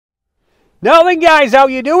Now then guys, how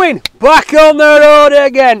you doing? Back on the road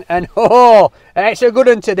again, and it's a good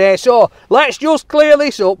one today. So let's just clear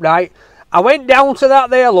this up, right? I went down to that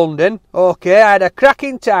there London, okay, I had a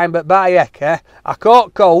cracking time, but by heck, I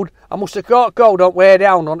caught cold. I must have caught cold on way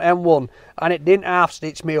down on M1, and it didn't half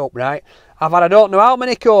stitch me up, right? I've had I don't know how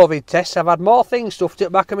many COVID tests. I've had more things stuffed at the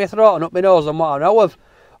back of my throat and up my nose than what I know of.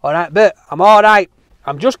 Alright, but I'm alright.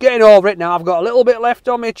 I'm just getting over it now. I've got a little bit left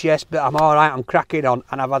on my chest, but I'm alright. I'm cracking on.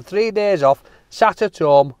 And I've had 3 days off, sat at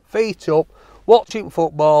home, feet up, watching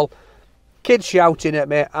football, kids shouting at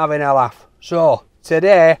me, having a laugh. So,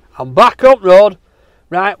 today, I'm back up road.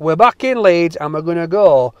 Right, we're back in Leeds and we're going to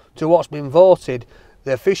go to what's been voted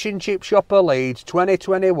the Fish and Chip Shop of Leeds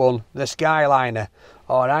 2021, the Skyliner.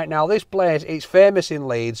 Alright, now this place, it's famous in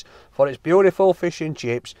Leeds for its beautiful fish and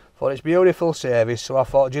chips, for its beautiful service. So I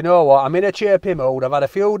thought, do you know what, I'm in a chirpy mood, I've had a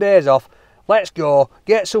few days off, let's go,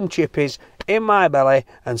 get some chippies in my belly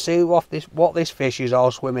and see what this fish is all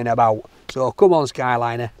swimming about. So come on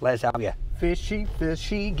Skyliner, let's have you. Fishy,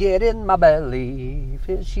 fishy, get in my belly,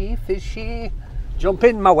 fishy, fishy, jump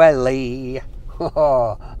in my welly.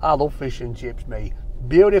 I love fish and chips, me.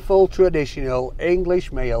 Beautiful traditional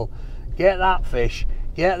English meal. Get that fish,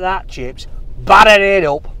 get that chips, batter it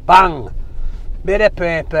up, bang. Bit of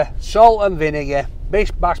paper, salt and vinegar, bish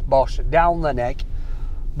bash bosh, down the neck.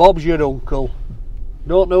 Bob's your uncle.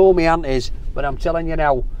 Don't know who my aunt is, but I'm telling you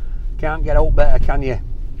now, can't get out better, can you?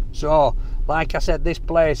 So, like I said, this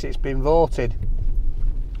place, it's been voted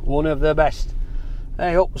one of the best.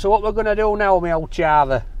 Hey up, so what we're going to do now, my old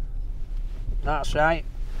chava? That's right,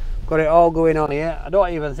 got it all going on here. I don't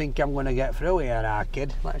even think I'm going to get through here now,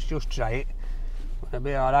 kid. Let's just try it. It'll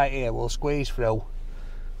be alright here, we'll squeeze through.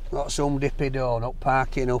 Got some dippy donut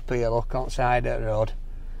parking up here, look, outside the road.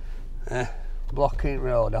 Blocking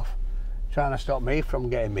road off. Trying to stop me from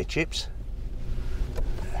getting me chips.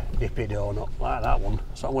 Dippy donut, like that one.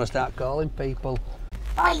 So I'm going to start calling people.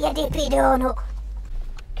 Oh, you dippy donut.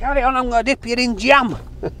 Carry on, I'm going to dip you in jam.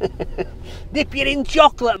 Dip you in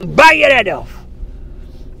chocolate and bite your head off.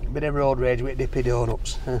 Bit of road rage with dippy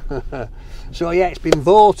donuts. So yeah, it's been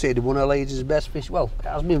voted one of Leeds' best fish. Well, it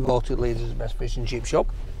has been voted Leeds' best fish and chip shop.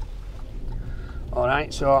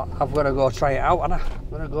 Alright, so I've got to go try it out, and I'm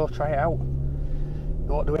going to go try it out.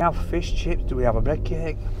 What do we have? Fish, chips? Do we have a bread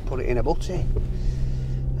cake? Put it in a butty.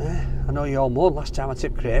 I know you all moaned last time I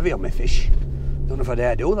tipped gravy on my fish. Don't know if I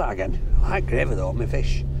dare do that again. I like gravy though on my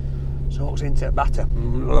fish. Soaks into batter.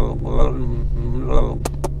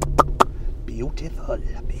 Beautiful,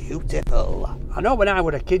 beautiful. I know when I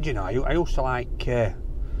was a kid, you know, I used to like, you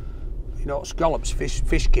know, scallops,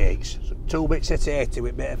 fish cakes. So 2 bits of tatty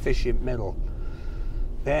with a bit of fish in the middle.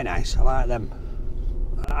 Very nice, I like them.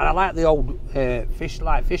 And I like the old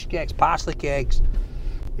fish cakes, parsley cakes.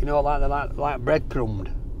 You know, like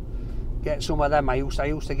breadcrumbed. Get some of them. I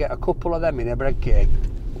used to get a couple of them in a bread cake.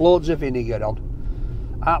 Loads of vinegar on.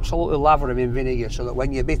 Absolutely lather them in vinegar so that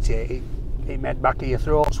when you bit it, it made back of your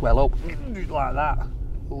throat swell up like that.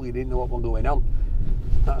 Oh, you didn't know what was going on.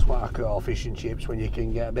 That's what I call fish and chips, when you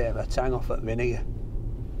can get a bit of a tang off at vinegar.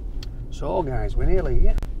 So guys, we're nearly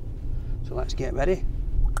here. So let's get ready.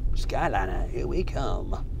 Skyliner, here we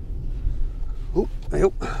come. Oh,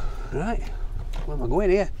 right. Where am I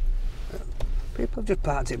going here? People have just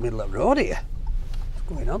parked in the middle of the road here. What's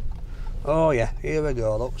going on? Oh yeah, here we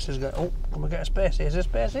go. Look, oh, can we get a space? Is there a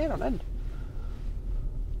space here on end?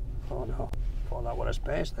 Oh no, thought that was a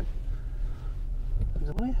space then. Is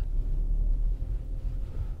there one here?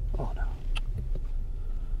 Oh no.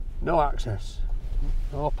 No access.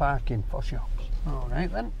 No parking for shops.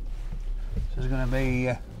 Alright then. This is gonna be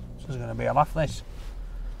a laugh, this.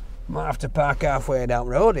 Might have to park halfway down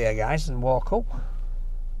the road here guys and walk up.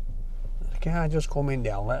 The car just coming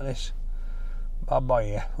down like this. Bad boy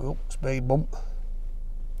here. Oh, speed bump.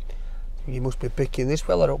 He must be picking this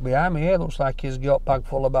fella up behind me here. Looks like he's got a bag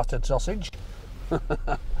full of battered sausage. I'm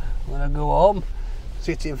gonna go home,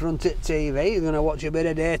 sit in front of the TV. You're gonna watch a bit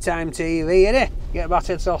of daytime TV, innit? Get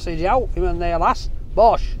battered sausage out, him and there lass.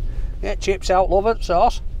 Bosh. Get chips out, love it,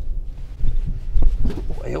 sauce.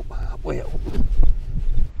 Way up, way up.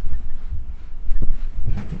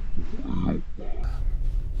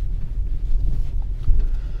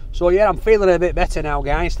 So yeah, I'm feeling a bit better now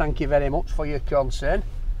guys, thank you very much for your concern.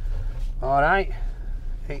 Alright,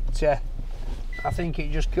 I think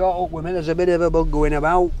it just caught up with me, there's a bit of a bug going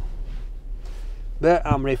about. But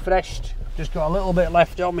I'm refreshed, just got a little bit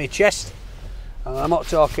left on my chest. And I'm not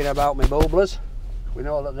talking about my bubblers. We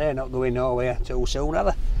know that they're not going nowhere too soon,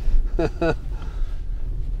 are they?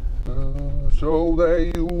 So there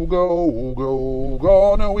you go,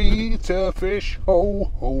 gonna eat a fish,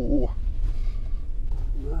 ho ho.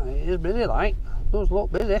 Right, It is busy, like. It does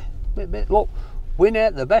look busy. Look, we're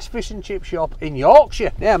near the best fish and chip shop in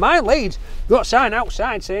Yorkshire. Yeah, mine Leeds. Got a sign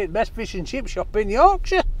outside saying best fish and chip shop in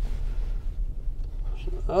Yorkshire.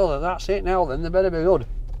 Oh, that's it now then. They better be good.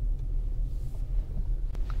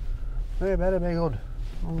 They better be good.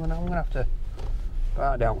 I'm gonna have to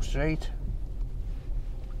park down street.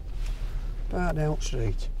 Park down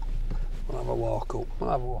street. We'll have a walk up. We'll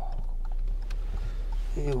have a walk up.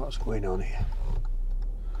 See what's going on here.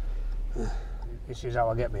 This is how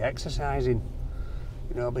I get my exercising,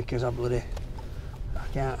 you know, because I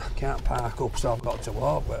can't park up, so I've got to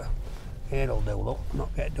walk. But here'll do, look,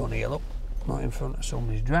 not get done here, look, not in front of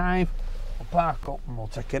somebody's drive. We'll park up and we'll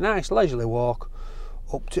take a nice leisurely walk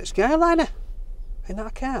up to Skyliner in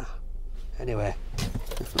that car. Anyway,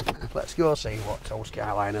 let's go see what old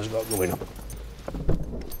Skyliner's got going on.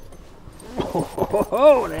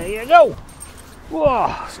 Oh, there you go.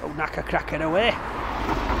 Whoa, so knacker cracking away.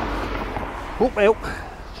 Up,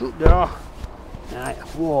 shut door. Right,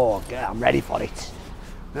 whoa, I'm ready for it.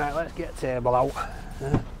 Right, let's get the table out.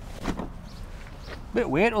 Bit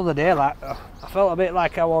weird the other day, like, I felt a bit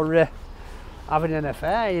like I was having an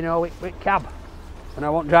affair, you know, with cab. And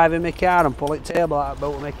I wasn't driving my car and pulling the table out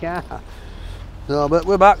about my car. So, but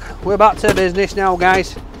we're back to business now,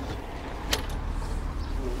 guys.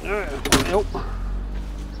 Nope.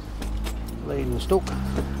 Leading stuck.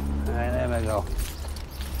 Right, there we go.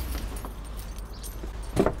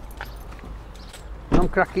 I'm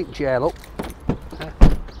cracking chair, look.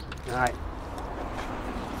 Right.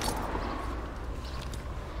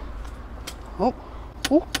 Oh.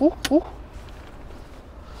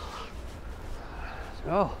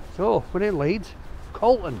 So we're in Leeds,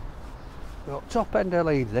 Colton. Top end of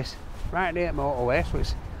Leeds, this. Right near motorway, so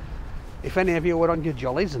it's, if any of you were on your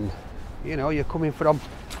jollies and, you know, you're coming from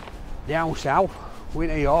down south,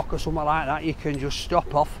 Winter York or something like that, you can just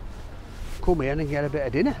stop off, come in and get a bit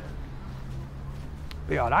of dinner.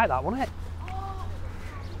 Be alright, that, wouldn't it?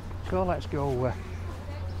 So let's go.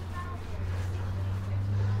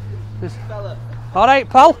 Alright,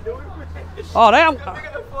 pal. Alright,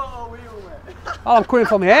 I'm coming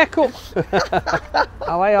for my haircut.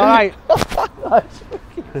 How are you? Alright.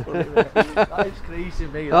 That's crazy,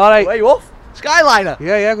 mate. Alright. Where you off? Skyliner?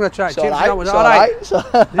 Yeah, I'm going to try it. Chips Alright, now. Is it alright? Is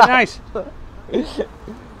it nice?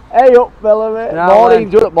 Hey up, fella, mate.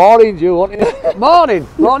 No, Maureen's you, want you? Morning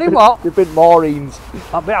what? You've been Maureen's.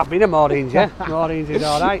 I've been a Maureen's, yeah. Maureen's is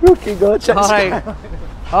alright. Looking good.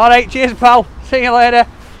 Alright, cheers pal. See you later.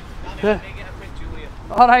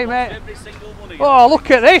 Alright, mate. Oh,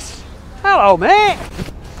 look at this. Hello, mate.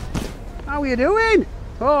 How are you doing?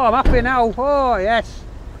 Oh, I'm happy now. Oh, yes.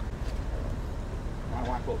 My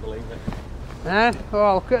wife won't believe it.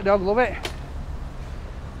 Oh, look at the dog, love it.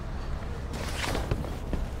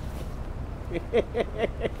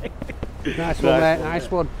 Nice one, mate.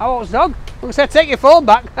 Nice one. How old's the dog? Look, I said take your phone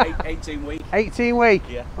back. 18 weeks. 18 week.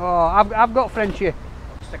 Yeah. Oh, I've got Frenchie.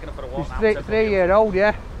 Just taking her for a walk He's now. 3-year-old,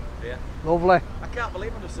 yeah. Yeah. Lovely. I can't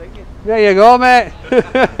believe I'm just singing. There you go, mate.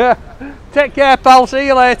 Take care, pal. See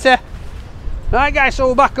you later. Right, guys. So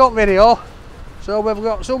we're back up video. So we've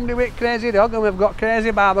got somebody with Crazy Dog and we've got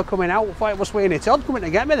Crazy Barber coming out. I thought it was Sweeney Todd coming to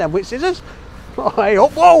get me then with scissors. Oh, hey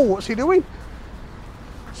up. Whoa, what's he doing?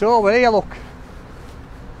 So we're here, look.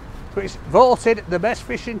 So it's voted the best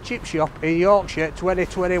fish and chip shop in Yorkshire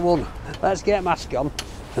 2021. Let's get a mask on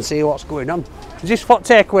and see what's going on. Is this for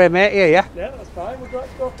takeaway, mate? Here, yeah? Yeah, that's fine. We've got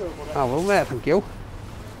to go through it. Oh, well, mate, thank you.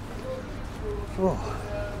 Oh.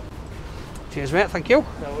 Cheers, mate, thank you.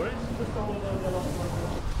 No worries.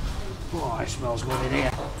 Oh, it smells good in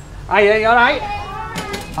here. Hiya, you alright?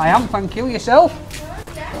 I am, thank you. Yourself?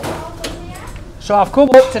 So I've come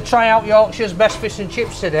up to try out Yorkshire's best fish and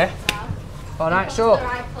chips today. Alright, so,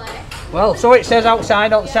 well, so it says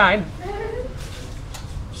outside on the sign.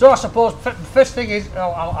 So I suppose first thing is,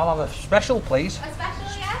 I'll have a special, please. A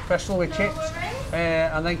special, yeah? Special with No chips. worries.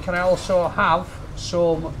 And then can I also have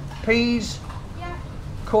some peas, Yeah.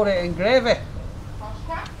 curry and gravy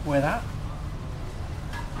Okay. with that?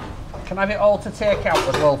 Can I have it all to take out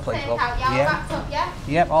as well, please, Take love? out, yeah, all wrapped up, yeah?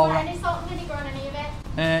 Yep, all Want right. any salt and vinegar on any of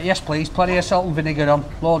it? Yes, please. Plenty of salt and vinegar on.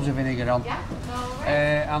 Loads of vinegar on. Yeah, no worries.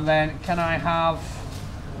 And then can I have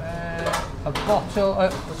a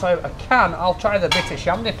bottle, sorry, a can? I'll try the bitter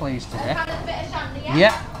shandy, please, today. Kind of a bit of shandy, yeah?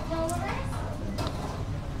 Yeah. No worries.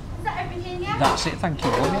 Is that everything, yeah? That's it, thank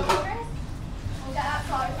you, No love. worries. We'll get that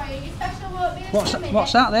sorted for you. Your special won't be a What's few minutes.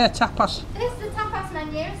 what's that there? Tapas? This is the tapas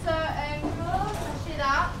menu, so let's do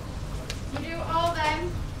that. You do all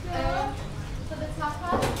them for the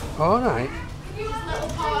tapas. All right. Just little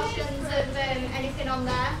portions of anything on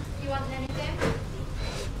there. You want anything?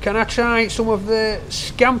 Can I try some of the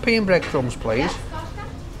scampi and breadcrumbs, please? Yes, of course you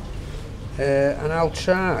can. And I'll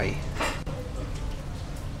try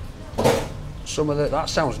some of the, that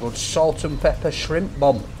sounds good, salt and pepper shrimp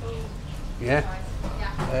bomb. Yeah?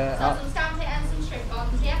 Yeah. So some scampi and some shrimp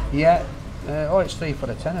bombs, yeah? Yeah. Oh, it's 3 for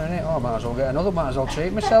a tenner, isn't it? Oh, I might as well get another, might as well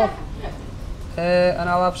treat myself. And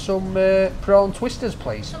I'll have some prawn twisters,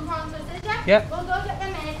 please. Some prawn twisters, yeah? Yeah. We'll go get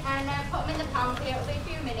them in and put them in the pan for you. It'll be a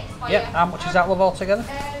few minutes for you. Yeah, how much is that, love, altogether?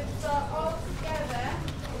 So all together,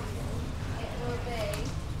 it will be...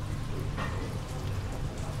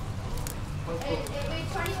 It'll be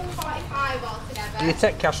 21.45 altogether. Do you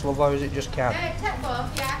take cash, love, or is it just card? Take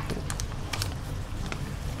both, yeah.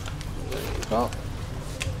 Oh.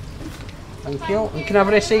 Thank you. And can I have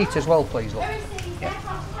a receipt as well, please, love?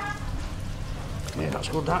 Yeah, that's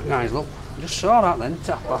good, that, guys, look. I just saw that then,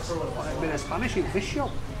 tapas. It's been a Spanish in fish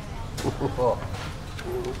shop.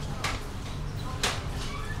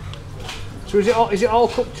 So is it all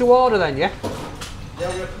cooked to order then, yeah? Yeah,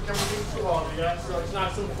 we're cooking everything to order, yeah, so it's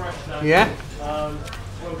nice and fresh now. Yeah?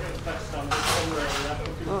 We'll get the best standards from there, yeah,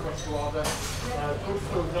 cooking fresh to order. Good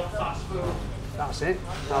food, not fast food. That's it.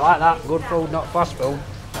 I like that. Good food, not fast food.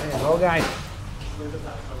 There you go, guys.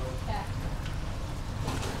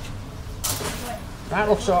 Right,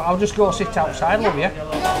 love, so I'll just go sit outside, love, yeah? No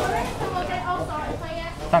worries, so we'll get it all sorted for you.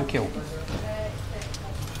 Thank you.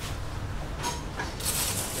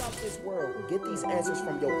 Stop this world and get these answers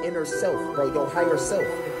from your inner self, bro, your higher self.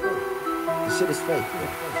 This shit is fake, bro.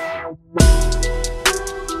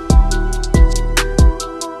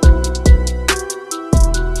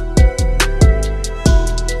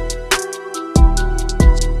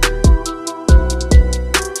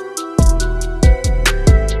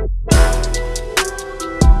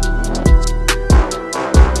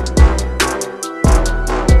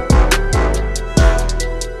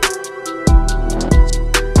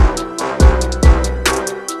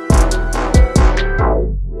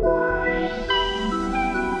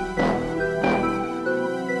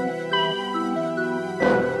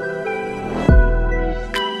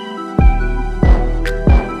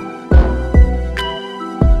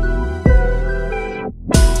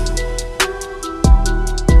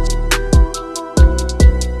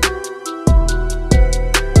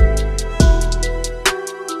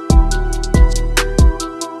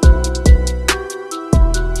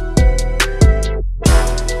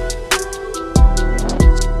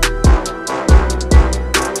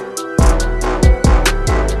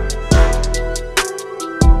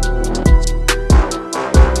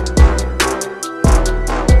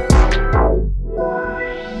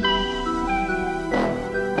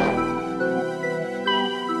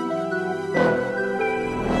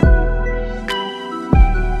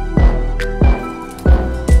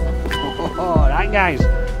 Guys,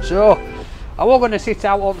 so I was going to sit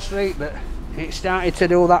out on the street, but it started to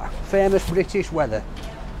do that famous British weather,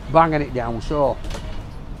 banging it down. So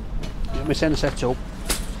get my sense set up,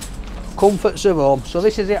 comforts of home. So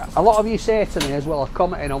this is it. A lot of you say to me as well,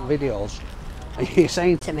 commenting on videos, and you're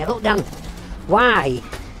saying to me, look, Dan, why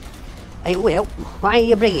are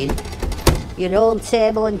you bringing your own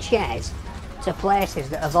table and chairs to places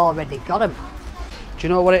that have already got them? Do you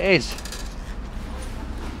know what it is?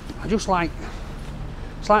 I just like,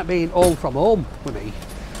 it's like being home from home with me.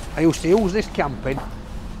 I used to use this camping,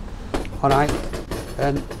 alright,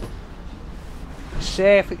 and it's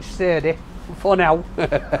safe, it's sturdy for now.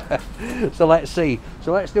 So let's see.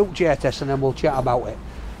 So let's do chair test and then we'll chat about it.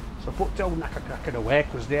 So put the old knacker cracker away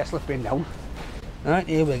because they're slipping down. Alright,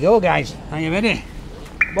 here we go, guys. Are you ready?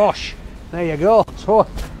 Bosh. There you go. So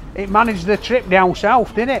it managed the trip down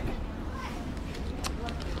south, didn't it?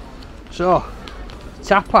 So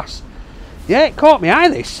tapas. Yeah, it caught my eye,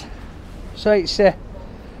 this. So it's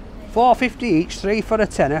 £4.50 each, 3 for a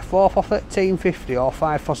tenner, 4 for £13.50 or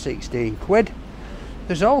 5 for 16 quid.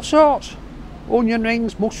 There's all sorts. Onion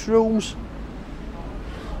rings, mushrooms,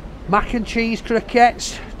 mac and cheese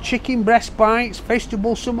croquettes, chicken breast bites,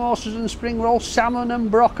 vegetable samosas and spring rolls, salmon and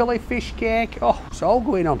broccoli, fish cake. Oh, it's all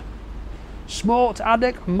going on. Smoked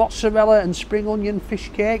haddock, mozzarella and spring onion fish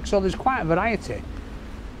cake. So there's quite a variety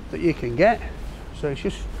that you can get. So it's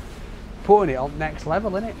just putting it on next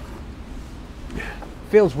level, isn't it?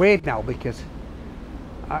 Feels weird now because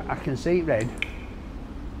I can see it red,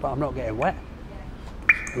 but I'm not getting wet.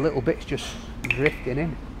 A little bit's just drifting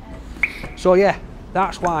in. So yeah,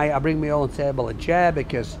 that's why I bring my own table and chair,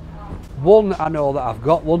 because one, I know that I've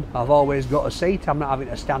got one, I've always got a seat, I'm not having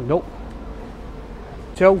to stand up.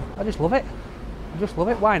 Two, I just love it. I just love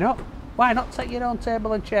it. Why not? Why not take your own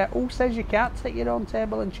table and chair? Who says you can't take your own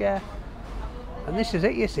table and chair? And this is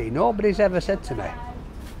it, you see. Nobody's ever said to me,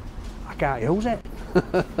 I can't use it.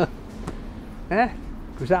 Yeah,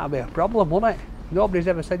 because that'll be a problem, won't it? Nobody's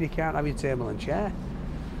ever said you can't have your table and chair.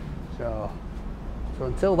 So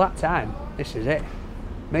until that time, this is it.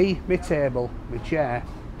 Me, my table, my chair,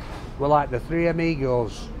 we're like the three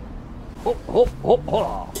amigos. Up, up, up,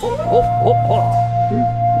 up, up, up, up.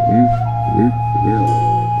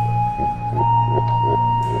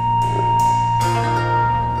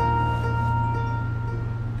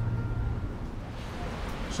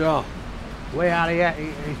 So, we are here,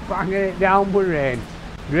 it's banging it down with rain.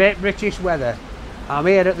 Great British weather. I'm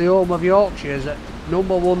here at the home of Yorkshire's at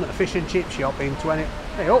 #1 fish and chip shop in 20...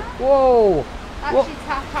 Hey, oh, whoa! Actually,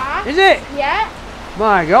 tapas. Is it? Yeah.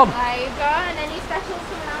 My God. There you go, and any specials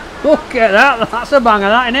coming out? Look at that, that's a banger,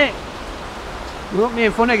 that, isn't it? Look me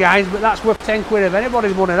in funny, guys, but that's worth 10 quid if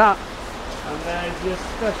anybody's money, that. And there's your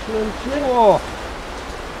special and chip. Whoa!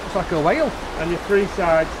 It's like a whale. And your three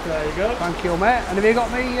sides, there you go. Thank you, mate. And have you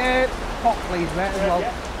got me pot, please, mate, as well?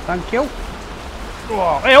 Yeah. Thank you.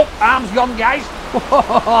 Oh, hey up, arms gone, guys.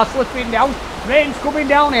 Slipping down. Rain's coming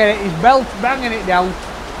down here, his belt's banging it down.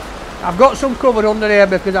 I've got some covered under here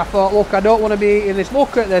because I thought, look, I don't want to be eating this.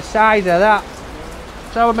 Look at the size of that.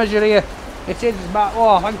 Let's have a measure here. It is about,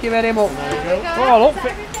 oh, thank you very much. There you go. Oh, look. Is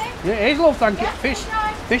that everything? Yeah, it is, love, thank you.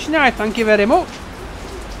 Yeah, Fish knife, thank you very much.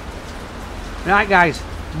 Right, guys,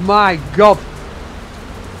 my God.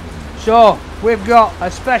 So, we've got a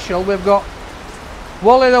special, we've got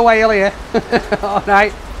Wally the Whale here.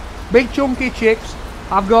 Alright, big chunky chips.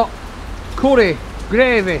 I've got curry,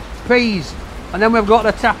 gravy, peas, and then we've got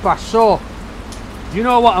the tapas. So, you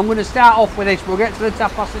know what, I'm going to start off with this. We'll get to the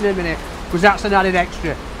tapas in a minute because that's an added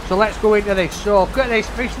extra. So let's go into this. So, look at this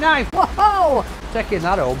fish knife. Whoa! Taking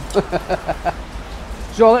that home.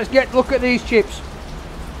 So let's look at these chips.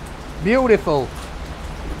 Beautiful.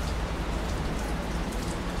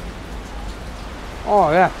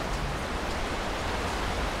 Oh yeah.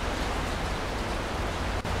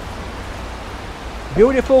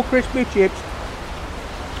 Beautiful crispy chips.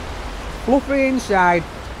 Fluffy inside.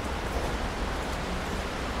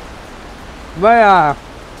 They are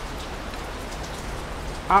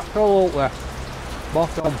absolutely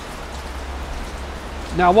bottom.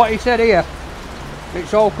 Now what he said here,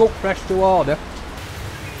 it's all cooked fresh to order.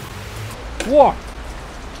 What?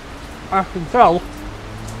 I can tell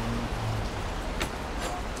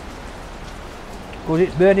because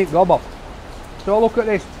it's burning gob off. So look at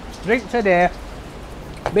this. Drink today,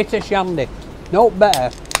 bitter shandy. No better.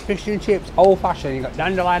 Fish and chips, old fashioned. You got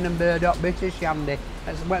dandelion and burdock, bitter shandy.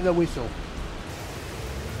 Let's wet the whistle.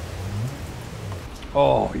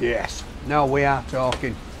 Oh yes. Now we are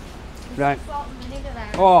talking. Right. Salt and vinegar there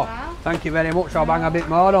as Oh, well. thank you very much. I'll bang a bit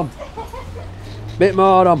more on. Bit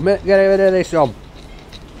more on. Get rid of this on.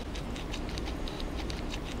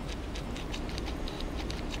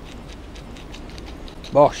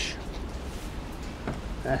 Bosh.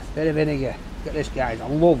 Bit of vinegar. Look at this, guys. I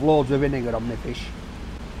love loads of vinegar on my fish.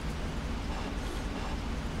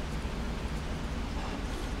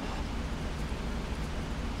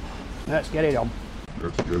 Let's get it on.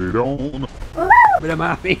 Let's get it on. Bit of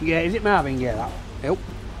Marvin Gaye. Is it Marvin Gaye, that? Nope.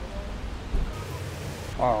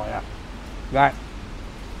 Oh, yeah. Right.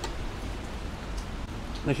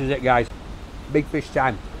 This is it, guys. Big fish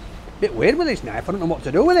time. Bit weird with this knife. I don't know what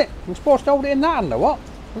to do with it. I'm supposed to hold it in that hand or what?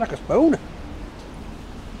 Like a spoon.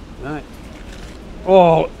 Right.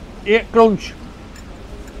 Oh, yeah, crunch.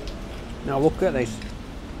 Now look at this.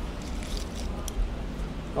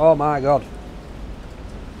 Oh my God.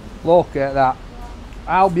 Look at that.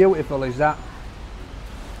 How beautiful is that?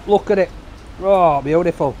 Look at it. Oh,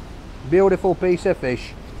 beautiful. Beautiful piece of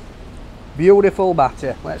fish. Beautiful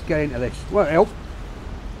batter. Let's get into this. Well, hey up.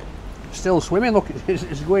 Still swimming. Look,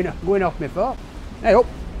 it's going off my foot. Hey up.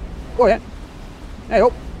 Oh yeah. Hey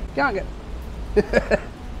up. Can't get.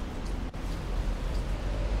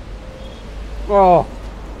 Oh.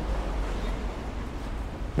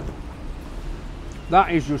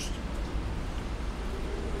 That is just.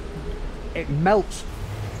 It melts.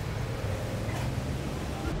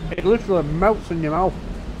 It literally melts in your mouth.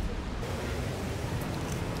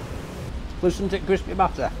 Listen to crispy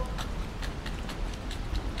batter.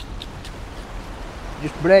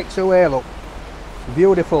 Just breaks away, look.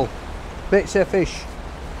 Beautiful. Bits of fish.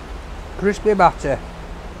 Crispy batter.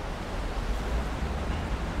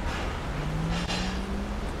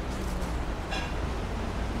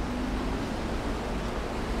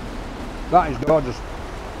 That is gorgeous.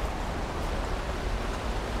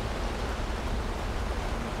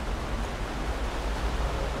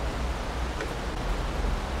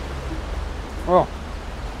 Oh.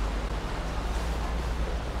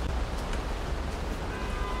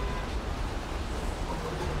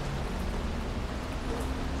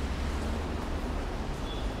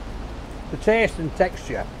 the taste and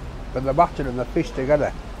texture of the batter and the fish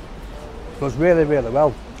together goes really, really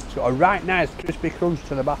well. It's got a right nice crispy crunch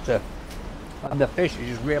to the batter, and the fish is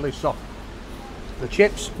just really soft. The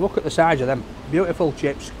chips, look at the size of them, beautiful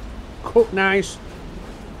chips, cooked nice,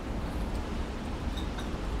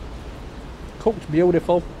 cooked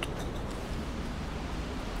beautiful.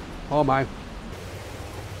 Oh my.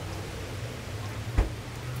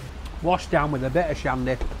 Washed down with a bit of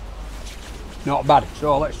shandy. Not bad.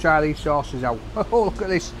 So let's try these sauces out. Oh, look at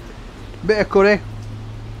this. Bit of curry.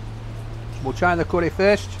 We'll try the curry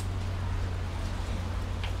first.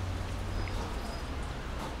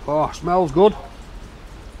 Oh, smells good.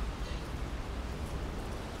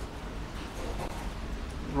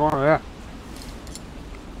 Oh yeah.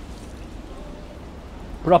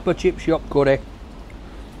 Proper chip shop curry.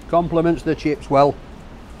 Complements the chips well.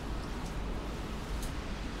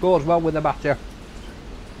 Goes well with the batter.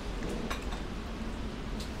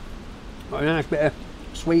 Got a nice bit of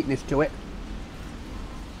sweetness to it.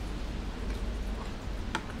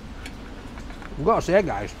 I've got to say,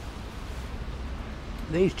 guys,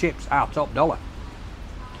 these chips are top dollar.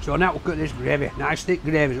 So now look at this gravy. Nice thick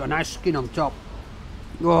gravy. It's got a nice skin on top.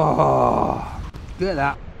 Oh, look at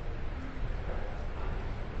that.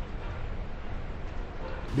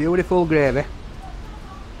 Beautiful gravy.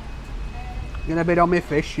 Gonna bit on my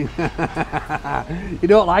fish. You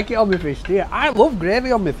don't like it on my fish, do you? I love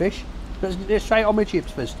gravy on my fish. Let's try it on my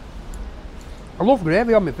chips first. I love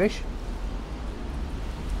gravy on my fish.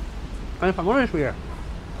 And if I'm honest with you,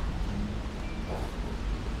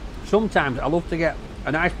 sometimes I love to get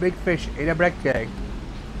a nice big fish in a bread cake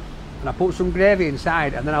and I put some gravy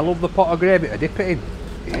inside, and then I love the pot of gravy to dip it in.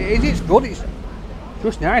 It's good, it's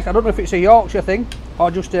just nice. I don't know if it's a Yorkshire thing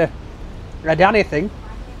or just a Danny thing.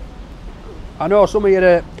 I know some of you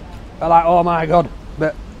are like, oh my god,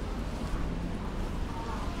 but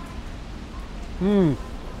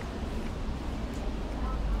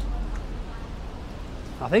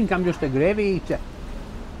I think I'm just a gravy eater.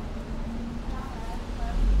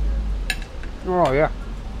 Oh yeah.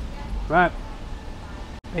 Right.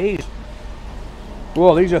 These.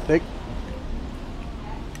 Whoa, these are thick.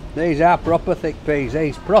 These are proper thick peas.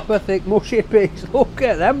 These proper thick mushy peas. Look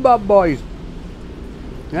at them bad boys.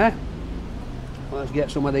 Yeah. Let's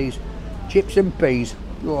get some of these chips and peas.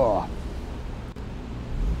 Oh.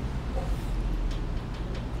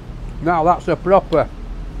 Now that's a proper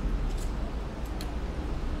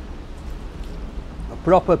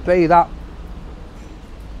pea, that.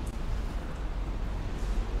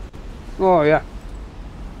 Oh yeah.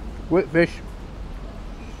 With fish.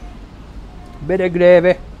 Bit of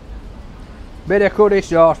gravy. Bit of curry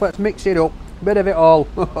sauce. Let's mix it up. Bit of it all.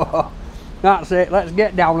 That's it. Let's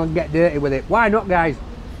get down and get dirty with it. Why not, guys?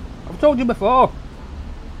 I've told you before.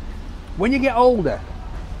 When you get older,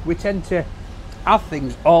 we tend to have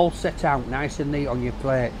things all set out nice and neat on your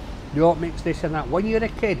plate. Don't mix this and that. When you're a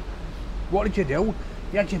kid, what did you do?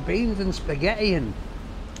 You had your beans and spaghetti and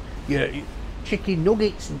your chicken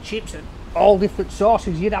nuggets and chips and all different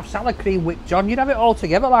sauces. You'd have salad cream whipped on. You'd have it all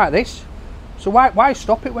together like this. So why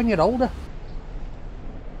stop it when you're older?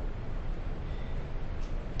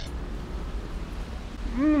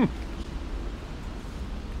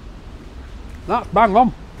 That's bang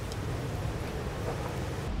on.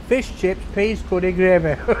 Fish chips, peas, curry,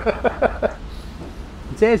 gravy.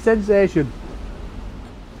 Taste sensation.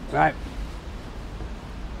 Right.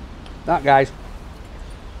 That, guys.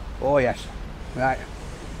 Oh yes. Right.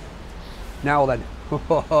 Now then.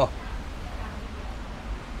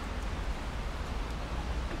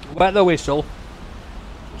 Wet the whistle.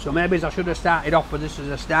 So maybe I should have started off with this as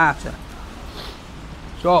a starter.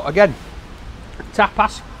 So again,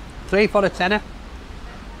 tapas, 3 for a tenner.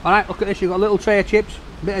 Alright, look at this, you've got a little tray of chips,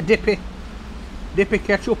 bit of dippy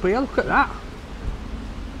ketchup here, look at that.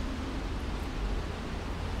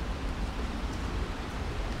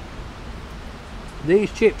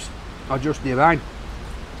 These chips are just divine.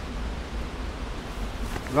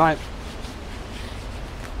 Right.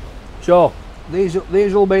 So, these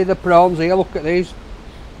will be the prawns here, look at these.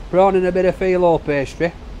 Prawn and a bit of phyllo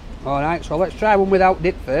pastry. Alright, so let's try one without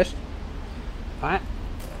dip first. Alright.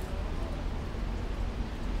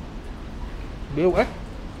 Beauty.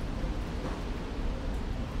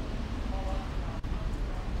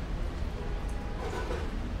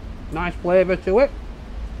 Nice flavour to it.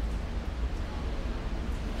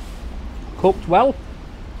 Cooked well.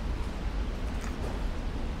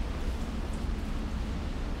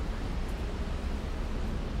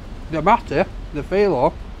 The batter, the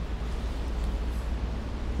phyllo,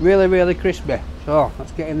 really crispy. So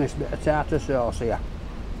let's get in this bit of tartar sauce here.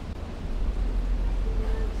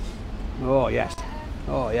 Oh yes,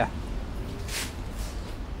 oh yeah.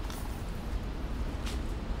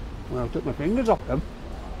 Well, I took my fingers off them.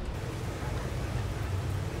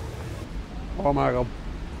 Oh my god.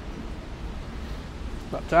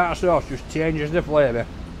 That tartar sauce just changes the flavour.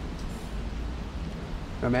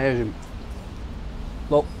 Amazing.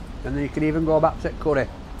 Look, and then you can even go back to curry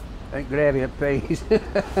and gravy and peas.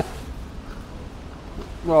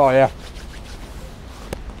 Oh yeah.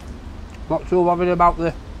 Not too bothered about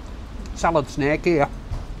the salad snake here.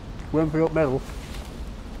 Going for up middle.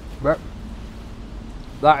 But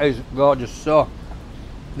that is gorgeous. So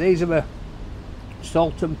these are the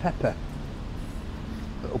salt and pepper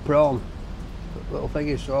little prawn little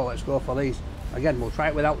thingies, so let's go for these. Again, we'll try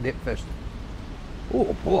it without dip first.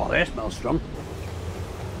 Oh boy, they smell strong.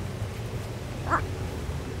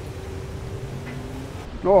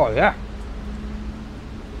 Oh yeah.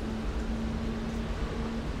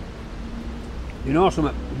 You know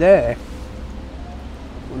something? There.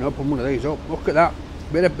 I'm going to open one of these up. Look at that.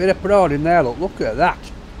 Bit of prawn in there. Look at that.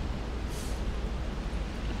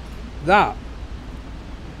 That.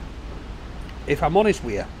 If I'm honest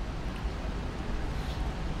with you,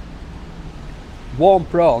 warm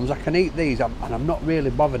prawns, I can eat these, and I'm not really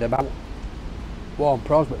bothered about warm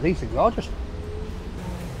prawns, but these are gorgeous.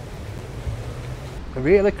 They're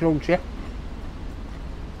really crunchy.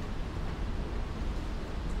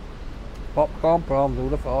 Popcorn prawns,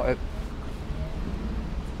 who'd have thought it?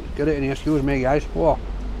 Let's get it in here, excuse me guys. Whoa.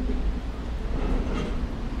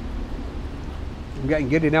 I'm getting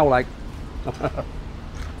giddy now, like.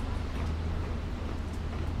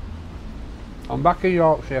 I'm back in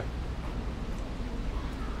Yorkshire.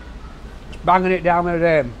 Just banging it down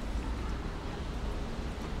with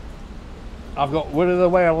I've got Wood of the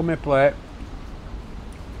Whale on my plate.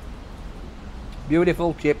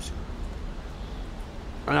 Beautiful chips.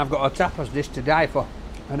 And I've got a tapas dish to die for.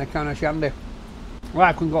 And a can of shandy.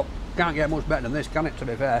 Well, can't get much better than this, can it, to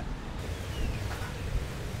be fair?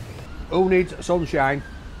 Who needs sunshine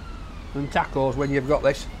and tacos when you've got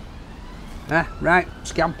this? Right,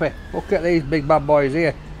 scampi. Look at these big bad boys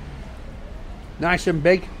here. Nice and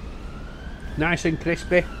big. Nice and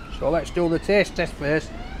crispy. So let's do the taste test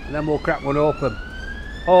first, and then we'll crack one open.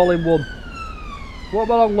 All in one. What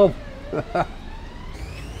along, love?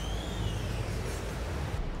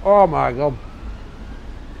 Oh my god.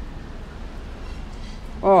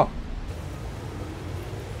 Oh.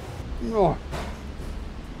 Oh.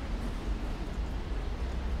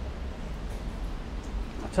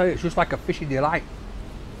 I tell you, it's just like a fishing delight.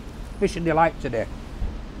 Fishing delight today.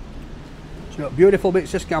 So beautiful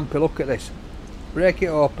bits of scampi, look at this. Break it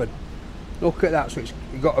open. Look at that, so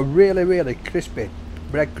you've got a really, really crispy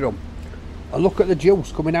breadcrumb. And look at the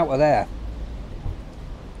juice coming out of there.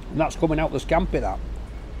 And that's coming out the scampi, that.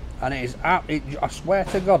 And it is, I swear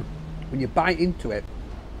to God, when you bite into it,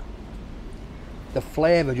 the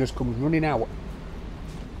flavour just comes running out.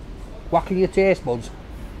 Whacking your taste buds.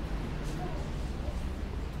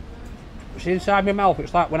 It's inside my mouth.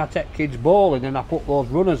 It's like when I take kids bowling and I put those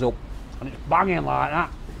runners up and it's banging like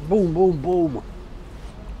that. Boom, boom, boom.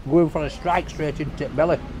 Going for a strike straight into the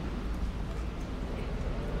belly.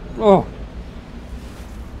 Oh.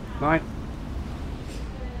 Right.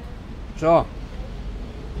 So,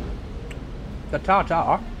 the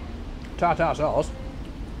tartar sauce,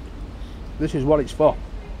 this is what it's for.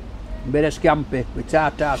 A bit of scampi with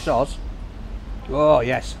tartar sauce. Oh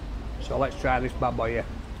yes. So let's try this bad boy here.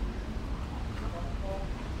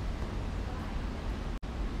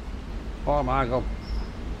 Oh my god.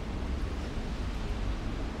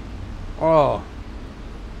 Oh.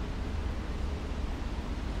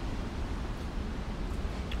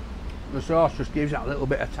 The sauce just gives that little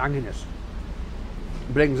bit of tanginess.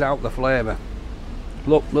 Brings out the flavour.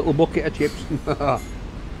 Look, little bucket of chips.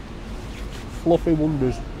 Fluffy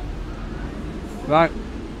wonders. Right.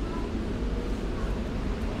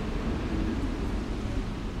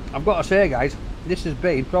 I've got to say guys, this has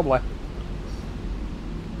been probably,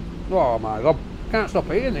 oh my god, can't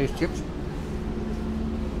stop eating these chips.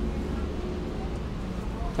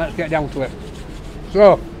 Let's get down to it.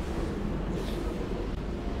 So,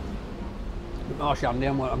 more shandy,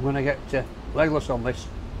 I'm going to get legless on this.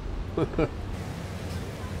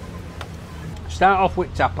 Start off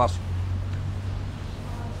with tapas.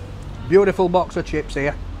 Beautiful box of chips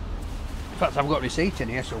here. In fact, I've got a receipt in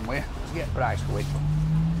here somewhere. Let's get a price for it.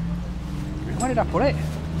 Where did I put it?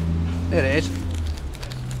 There it is.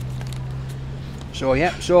 So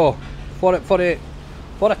yeah, so for a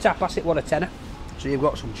tapas it was a tenner. So you've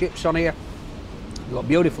got some chips on here. You've got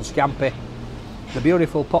beautiful scampi, the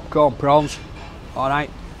beautiful popcorn prawns,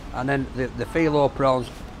 alright, and then the phyllo prawns.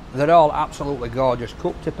 They're all absolutely gorgeous,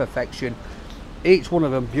 cooked to perfection. Each one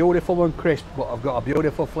of them beautiful and crisp, but have got a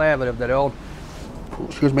beautiful flavour of their own.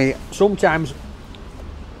 excuse me, sometimes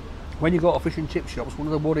when you go to fish and chip shops, one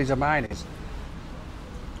of the worries of mine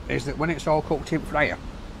is that when it's all cooked in fryer,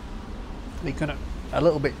 it can a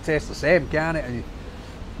little bit taste the same, can't it?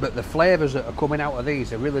 But the flavours that are coming out of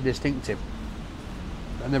these are really distinctive,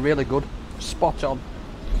 and they're really good, spot on.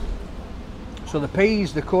 So the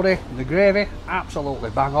peas, the curry, the gravy, absolutely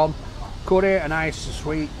bang on. Curry, a nice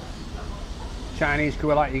sweet Chinese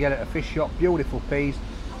curry like you get at a fish shop. Beautiful peas,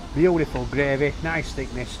 beautiful gravy, nice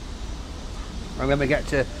thickness. And then we get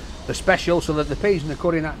to the special, so that the peas and the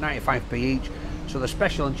curry at 95p each. So the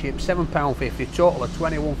special and chips, £7.50, total of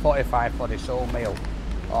 £21.45 for this whole meal.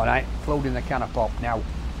 Alright, including the can of pop. Now,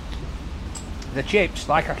 the chips,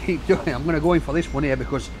 like I keep doing, I'm going to go in for this one here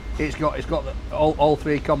because it's got all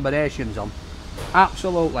three combinations on.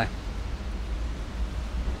 Absolutely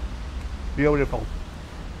beautiful.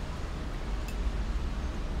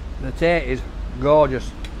 The taste is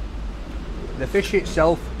gorgeous. The fish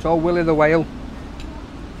itself, it's all Willie the Whale.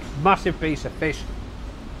 Massive piece of fish.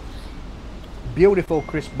 Beautiful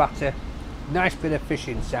crisp batter. Nice bit of fish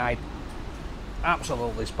inside.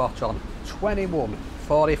 Absolutely spot on.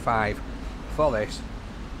 £21.45 for this.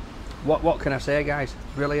 What can I say, guys?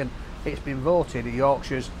 Brilliant. It's been voted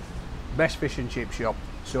Yorkshire's best fish and chip shop.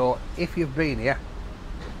 So if you've been here,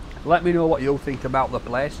 let me know what you think about the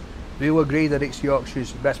place. Do you agree that it's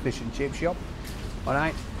Yorkshire's best fish and chip shop?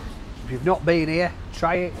 Alright. If you've not been here,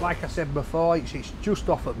 try it. Like I said before, it's just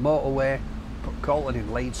off at motorway, Colton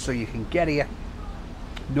in Leeds, so you can get here,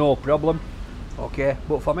 no problem. Okay,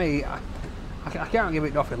 but for me, I can't give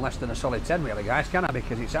it nothing less than a solid 10 really, guys, can I?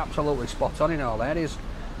 Because it's absolutely spot on in all areas.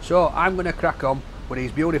 So I'm going to crack on with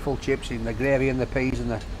these beautiful chips in the gravy and the peas and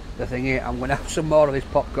the thing here. I'm going to have some more of this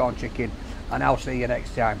popcorn chicken, and I'll see you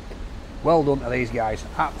next time. Well done to these guys,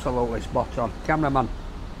 absolutely spot on. Cameraman,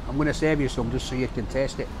 I'm going to save you some just so you can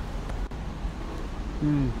taste it.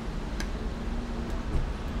 The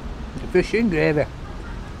fish in gravy,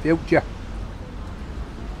 future.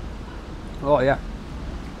 Oh yeah.